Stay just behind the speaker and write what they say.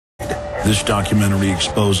This documentary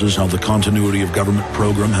exposes how the continuity of government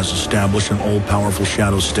program has established an all-powerful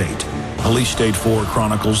shadow state. Police State 4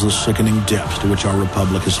 chronicles the sickening depths to which our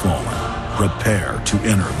republic has fallen. Prepare to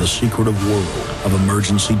enter the secretive world of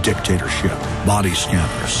emergency dictatorship. Body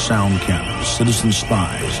scanners, sound cannons, citizen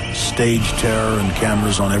spies, stage terror, and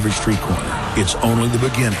cameras on every street corner. It's only the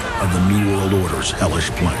beginning of the New World Order's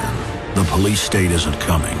hellish plan. The police state isn't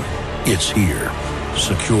coming. It's here.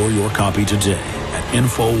 Secure your copy today at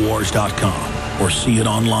Infowars.com or see it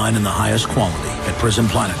online in the highest quality at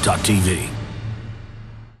PrisonPlanet.tv.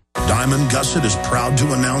 Diamond Gusset is proud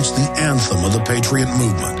to announce the anthem of the Patriot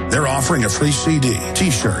Movement. They're offering a free CD,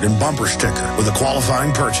 T-shirt, and bumper sticker with a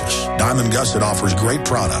qualifying purchase. Diamond Gusset offers great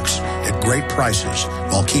products at great prices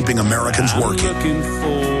while keeping Americans working. I'm looking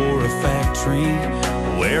for a factory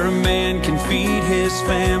where a man can feed his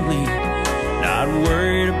family. Not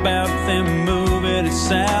worried about them moving it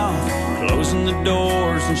south, closing the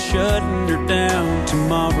doors and shutting her down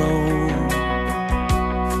tomorrow.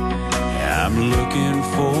 I'm looking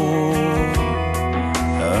for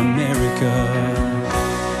America.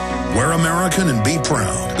 We're American and be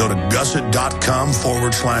proud. Go to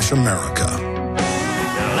gusset.com/America. The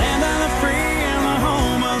land of the free and the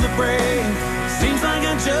home of the brave. Seems like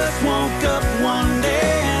I just woke up one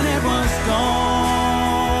day and it was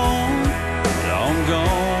gone, long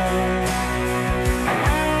gone.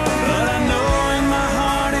 But I know in my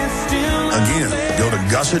heart it's still Again, go to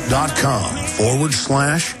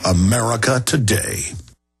gusset.com/America today.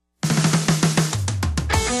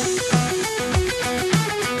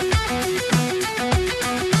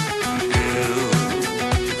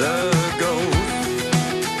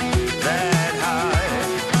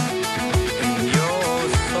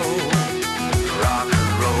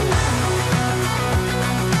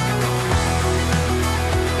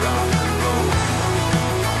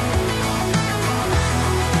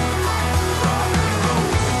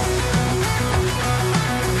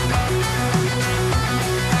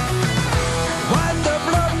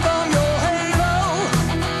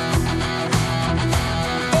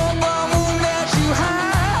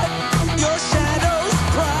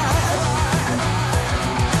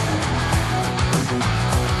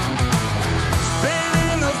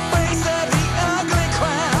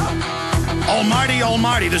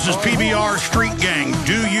 Almighty, this is PBR Street Gang.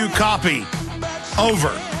 Do you copy?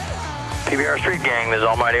 Over. PBR Street Gang, this is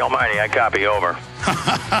Almighty. I copy. Over.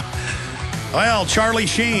 Well, Charlie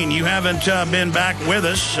Sheen, you haven't been back with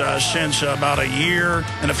us since about a year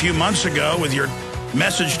and a few months ago with your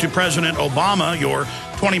message to President Obama, your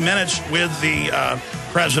 20 minutes with the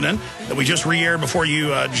president that we just re-aired before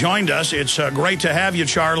you joined us. It's great to have you,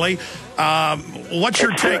 Charlie. What's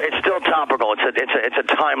your take? It's still topical. It's a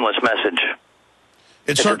timeless message.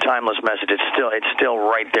 It's a timeless message. It's still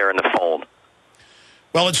right there in the fold.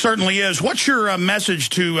 Well, it certainly is. What's your message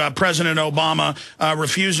to President Obama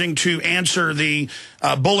refusing to answer the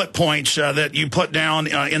bullet points that you put down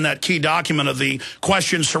in that key document of the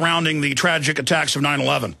questions surrounding the tragic attacks of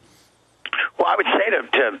 9/11? Well, I would say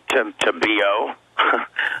to B.O.,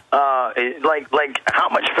 like how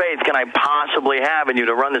much faith can I possibly have in you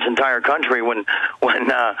to run this entire country when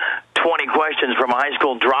 20 questions from a high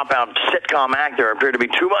school dropout sitcom actor appear to be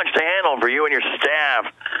too much to handle for you and your staff?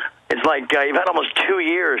 It's like you've had almost 2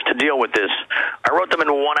 years to deal with this. I wrote them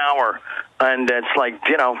in 1 hour, and it's like,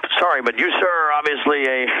 sorry, but you, sir, are obviously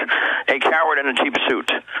a coward in a cheap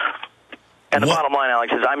suit. And the bottom line,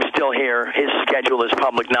 Alex, is I'm still here. His schedule is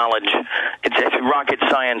public knowledge. It's rocket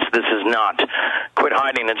science. This is not. Quit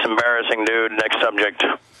hiding. It's embarrassing, dude. Next subject.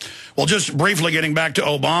 Well, just briefly getting back to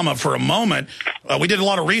Obama for a moment, we did a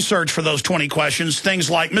lot of research for those 20 questions. Things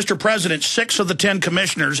like, Mr. President, 6 of the 10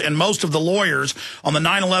 commissioners and most of the lawyers on the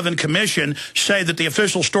 9/11 Commission say that the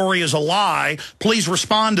official story is a lie. Please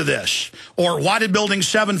respond to this. Or, why did Building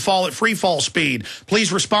 7 fall at free fall speed?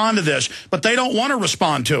 Please respond to this. But they don't want to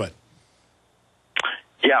respond to it.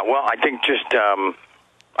 Yeah, well, I think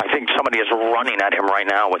somebody is running at him right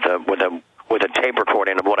now with a tape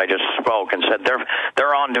recording of what I just spoke and said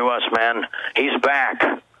they're on to us, man. He's back.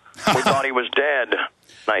 We thought he was dead.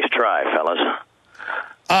 Nice try, fellas.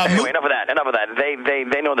 Anyway, enough of that.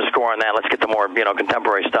 They know the score on that. Let's get to more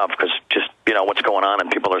contemporary stuff, because just what's going on,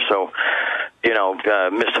 and people are so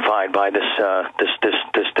mystified by this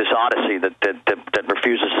odyssey that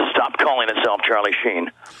refuses to stop calling itself Charlie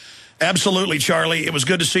Sheen. Absolutely, Charlie. It was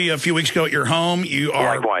good to see you a few weeks ago at your home. You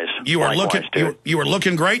are Likewise. You are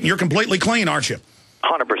looking great, and you're completely clean, aren't you?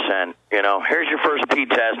 100%. Here's your first pee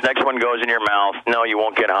test. Next one goes in your mouth. No, you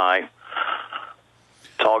won't get high.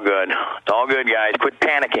 It's all good. It's all good, guys. Quit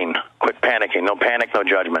panicking. No panic, no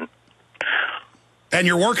judgment. And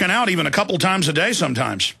you're working out even a couple times a day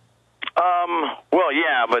sometimes. Well,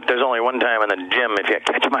 yeah, but there's only one time in the gym, if you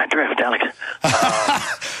catch my drift, Alex.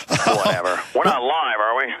 Whatever. We're not live,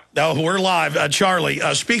 are we? No, we're live. Charlie,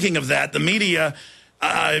 speaking of that, the media,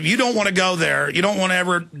 you don't want to go there. You don't want to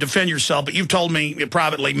ever defend yourself, but you've told me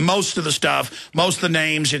privately most of the stuff, most of the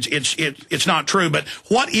names, it's not true. But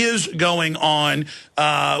what is going on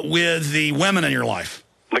with the women in your life?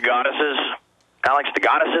 The goddesses. Alex, the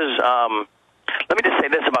goddesses. Let me just say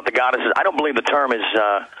this about the goddesses. I don't believe the term is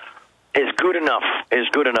good enough.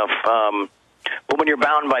 But when you're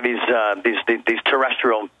bound by these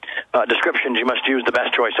terrestrial descriptions, you must use the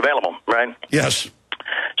best choice available, right? Yes.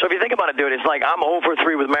 So if you think about it, dude, it's like I'm 0 for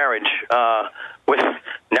 3 with marriage, with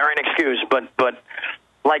nary an excuse. But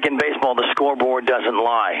like in baseball, the scoreboard doesn't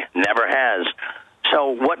lie, never has. So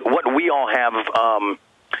what we all have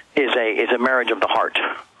is a marriage of the hearts.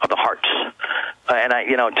 And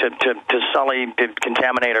to sully, to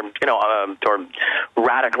contaminate, or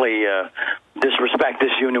radically disrespect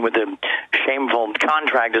this union with a shameful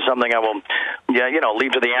contract is something I will,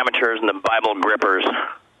 leave to the amateurs and the Bible grippers.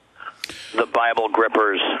 The Bible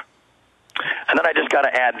grippers. And then I just got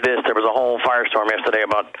to add this: there was a whole firestorm yesterday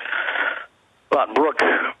about Brooke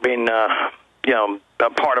being, a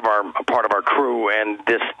part of our crew. And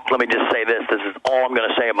this, let me just say this: this is all I'm going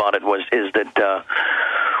to say about it is that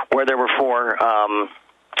where there were 4.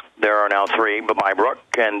 There are now 3. Bye-bye, Brooke,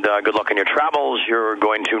 and good luck in your travels. You're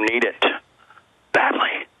going to need it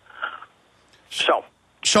badly. So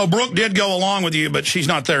Brooke did go along with you, but she's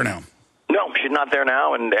not there now. No, she's not there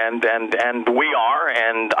now, and we are,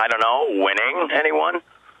 and I don't know, winning. Anyone?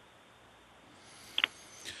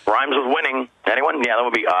 Rhymes with winning. Anyone? Yeah, that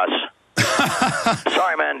would be us.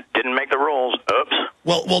 Sorry, man, didn't make the rules. Oops.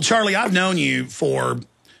 Well, Charlie, I've known you for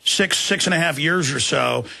 6.5 years or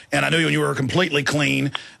so, and I knew you when you were completely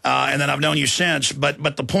clean, and then I've known you since.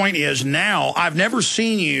 But the point is, now I've never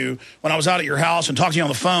seen you when I was out at your house and talked to you on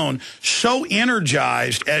the phone so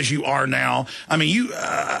energized as you are now. I mean,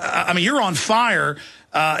 you're on fire,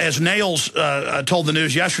 as Nails told the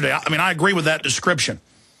news yesterday. I mean, I agree with that description.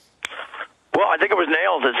 Well, I think it was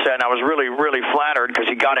Nails that said, and I was really, really flattered because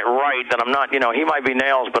he got it right, that I'm not, he might be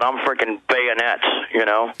Nails, but I'm freaking bayonets,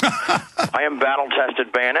 I am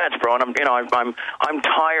battle-tested bayonets, bro, and I'm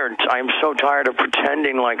tired. I am so tired of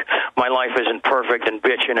pretending like my life isn't perfect and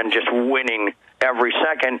bitching and just winning every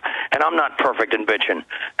second, and I'm not perfect and bitching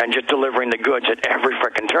and just delivering the goods at every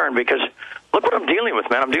freaking turn, because look what I'm dealing with,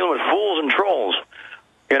 man. I'm dealing with fools and trolls,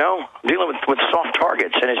 I'm dealing with soft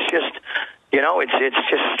targets, and it's just... it's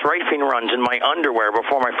just strafing runs in my underwear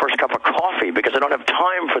before my first cup of coffee because I don't have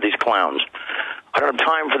time for these clowns. I don't have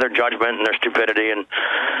time for their judgment and their stupidity. And,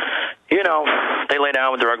 they lay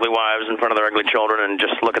down with their ugly wives in front of their ugly children and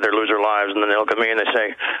just look at their loser lives. And then they look at me and they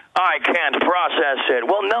say, I can't process it.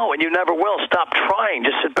 Well, no, and you never will. Stop trying.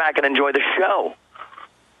 Just sit back and enjoy the show.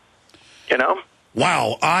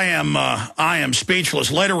 Wow, I am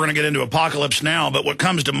speechless. Later we're going to get into Apocalypse Now, but what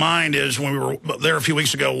comes to mind is when we were there a few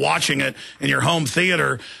weeks ago watching it in your home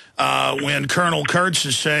theater, when Colonel Kurtz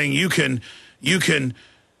is saying you can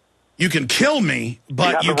kill me,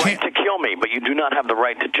 but you can't. Right to kill me, but you do not have the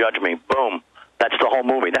right to judge me. Boom. That's the whole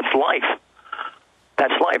movie. That's life.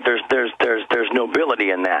 That's life. There's nobility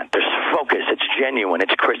in that. There's focus. It's genuine.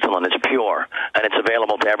 It's crystalline. It's pure, and it's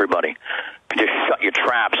available to everybody. You just shut your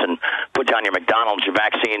traps and put down your McDonald's, your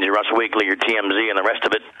vaccines, your Us Weekly, your TMZ, and the rest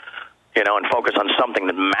of it, and focus on something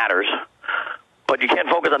that matters. But you can't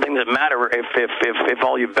focus on things that matter if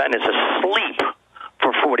all you've been is asleep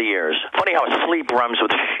for 40 years. Funny how asleep rhymes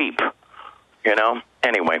with sheep.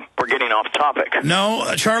 Anyway, we're getting off topic.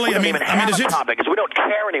 No, Charlie. Is it topic? Because we don't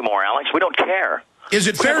care anymore, Alex. We don't care. Is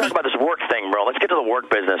it fair to talk about this work thing, bro? Let's get to the work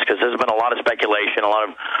business because there's been a lot of speculation, a lot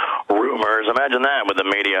of rumors. Imagine that with the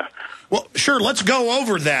media. Well, sure, let's go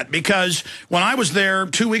over that because when I was there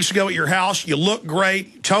 2 weeks ago at your house, you looked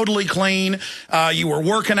great, totally clean. You were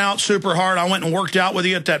working out super hard. I went and worked out with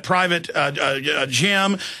you at that private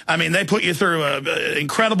gym. I mean, they put you through an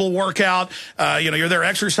incredible workout. You're there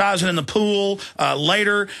exercising in the pool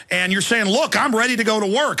later, and you're saying, look, I'm ready to go to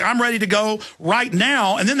work. I'm ready to go right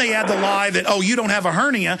now. And then they add the lie that, oh, you don't have a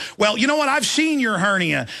hernia. Well, you know what? I've seen your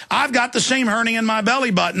hernia. I've got the same hernia in my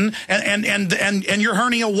belly button, and your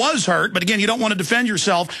hernia was hurt. But again, you don't want to defend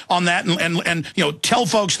yourself on that and tell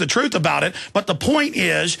folks the truth about it. But the point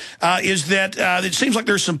is that it seems like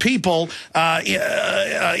there's some people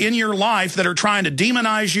in your life that are trying to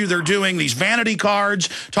demonize you. They're doing these vanity cards,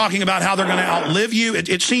 talking about how they're going to outlive you.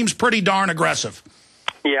 It seems pretty darn aggressive.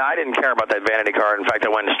 Yeah, I didn't care about that vanity card. In fact, I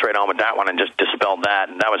went straight on with that one and just dispelled that.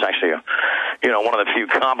 And that was actually, one of the few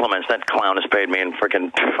compliments that clown has paid me in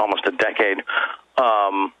freaking almost a decade.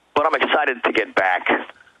 But I'm excited to get back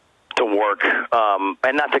to work,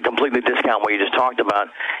 and not to completely discount what you just talked about.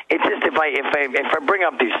 It's just if I bring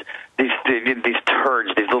up these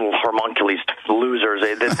turds, these little homunculus losers,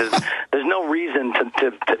 there's no reason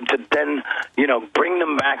to then bring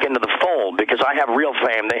them back into the fold, because I have real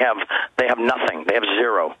fame. They have nothing. They have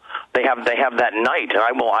zero. They have that night, and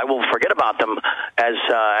I will forget about them as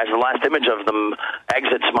the last image of them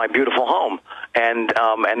exits my beautiful home, and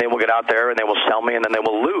they will get out there and they will sell me, and then they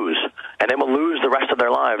will lose, and they will lose the rest of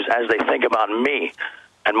their lives as they think about me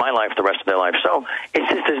and my life the rest of their life. So it's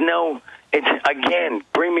just again,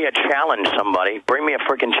 bring me a challenge, somebody, bring me a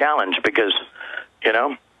freaking challenge, because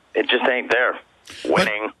it just ain't there.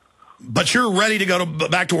 Winning. But you're ready to go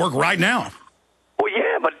back to work right now. Well,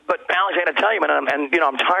 yeah, but Alex, I got to tell you, man, and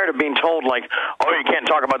I'm tired of being told, like, oh, you can't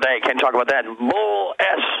talk about that, you can't talk about that. Bull,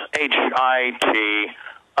 S-H-I-T.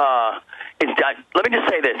 Let me just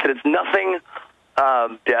say this, that it's nothing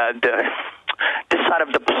side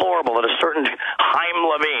of deplorable that a certain Chaim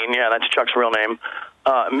Levine, yeah, that's Chuck's real name,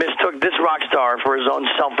 mistook this rock star for his own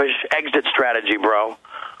selfish exit strategy, bro.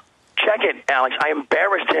 Check it, Alex. I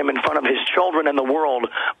embarrassed him in front of his children and the world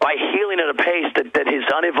by healing at a pace that his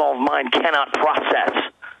unevolved mind cannot process.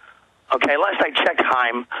 Okay, last I checked,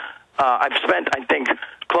 Chaim, I've spent, I think,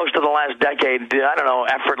 close to the last decade, I don't know,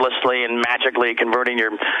 effortlessly and magically converting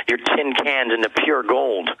your tin cans into pure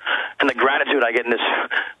gold. And the gratitude I get is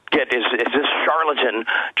this charlatan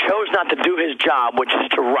chose not to do his job, which is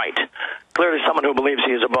to write. Clearly someone who believes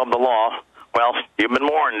he is above the law. Well, you've been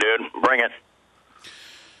warned, dude. Bring it.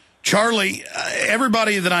 Charlie,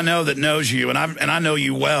 everybody that I know that knows you, and I know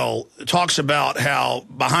you well, talks about how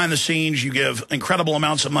behind the scenes you give incredible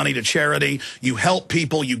amounts of money to charity, you help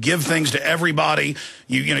people, you give things to everybody,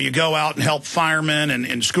 you go out and help firemen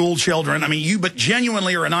and school children. I mean, you but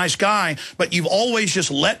genuinely are a nice guy, but you've always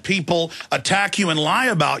just let people attack you and lie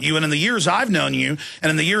about you. And in the years I've known you,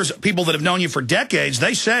 and in the years people that have known you for decades,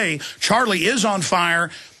 they say Charlie is on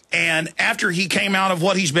fire. And after he came out of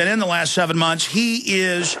what he's been in the last 7 months, he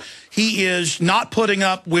is not putting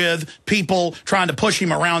up with people trying to push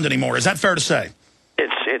him around anymore. Is that fair to say?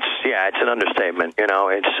 It's an understatement.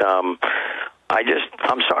 I'm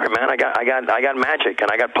sorry, man. I got magic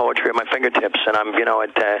and I got poetry at my fingertips, and I'm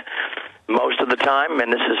most of the time,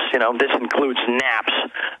 and this includes naps.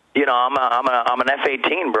 I'm an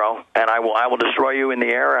F-18, bro, and I will destroy you in the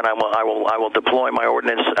air, and I will deploy my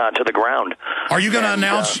ordnance to the ground. Are you going to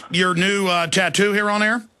announce your new tattoo here on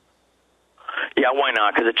air? Yeah, why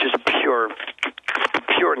not? Because it's just pure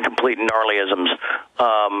and complete gnarlyisms.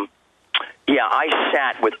 Yeah, I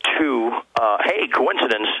sat with two,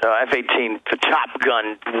 coincidence, F-18 Top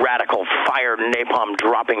Gun radical fire napalm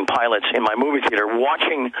dropping pilots in my movie theater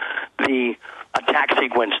watching the attack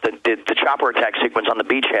sequence, the chopper attack sequence on the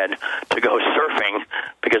beachhead to go surfing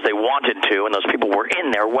because they wanted to, and those people were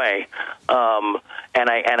in their way. And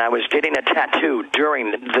I was getting a tattoo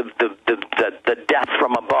during the death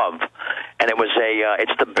from above, and it was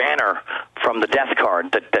it's the banner from the death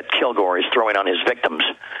card that Kilgore is throwing on his victims.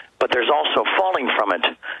 But there's also falling from it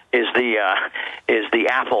is the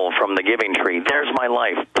apple from the giving tree. There's my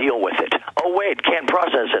life. Deal with it. Oh wait, can't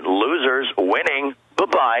process it. Losers winning.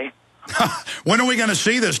 Bye-bye. When are we going to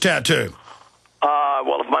see this tattoo?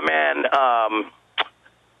 Well, if my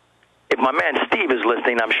man Steve is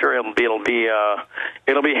listening, I'm sure it'll be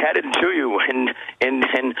headed to you in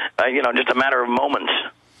just a matter of moments.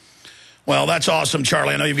 Well, that's awesome,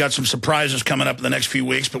 Charlie. I know you've got some surprises coming up in the next few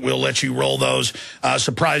weeks, but we'll let you roll those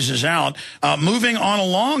surprises out. Moving on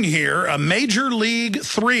along here, Major League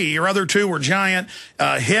 3, your other two were giant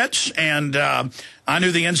hits, and I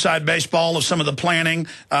knew the inside baseball of some of the planning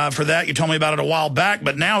for that. You told me about it a while back,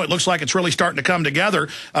 but now it looks like it's really starting to come together.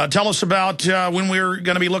 Tell us about when we're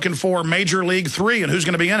going to be looking for Major League 3 and who's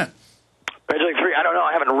going to be in it. Major League 3, I don't know.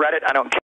 I haven't read it. I don't care.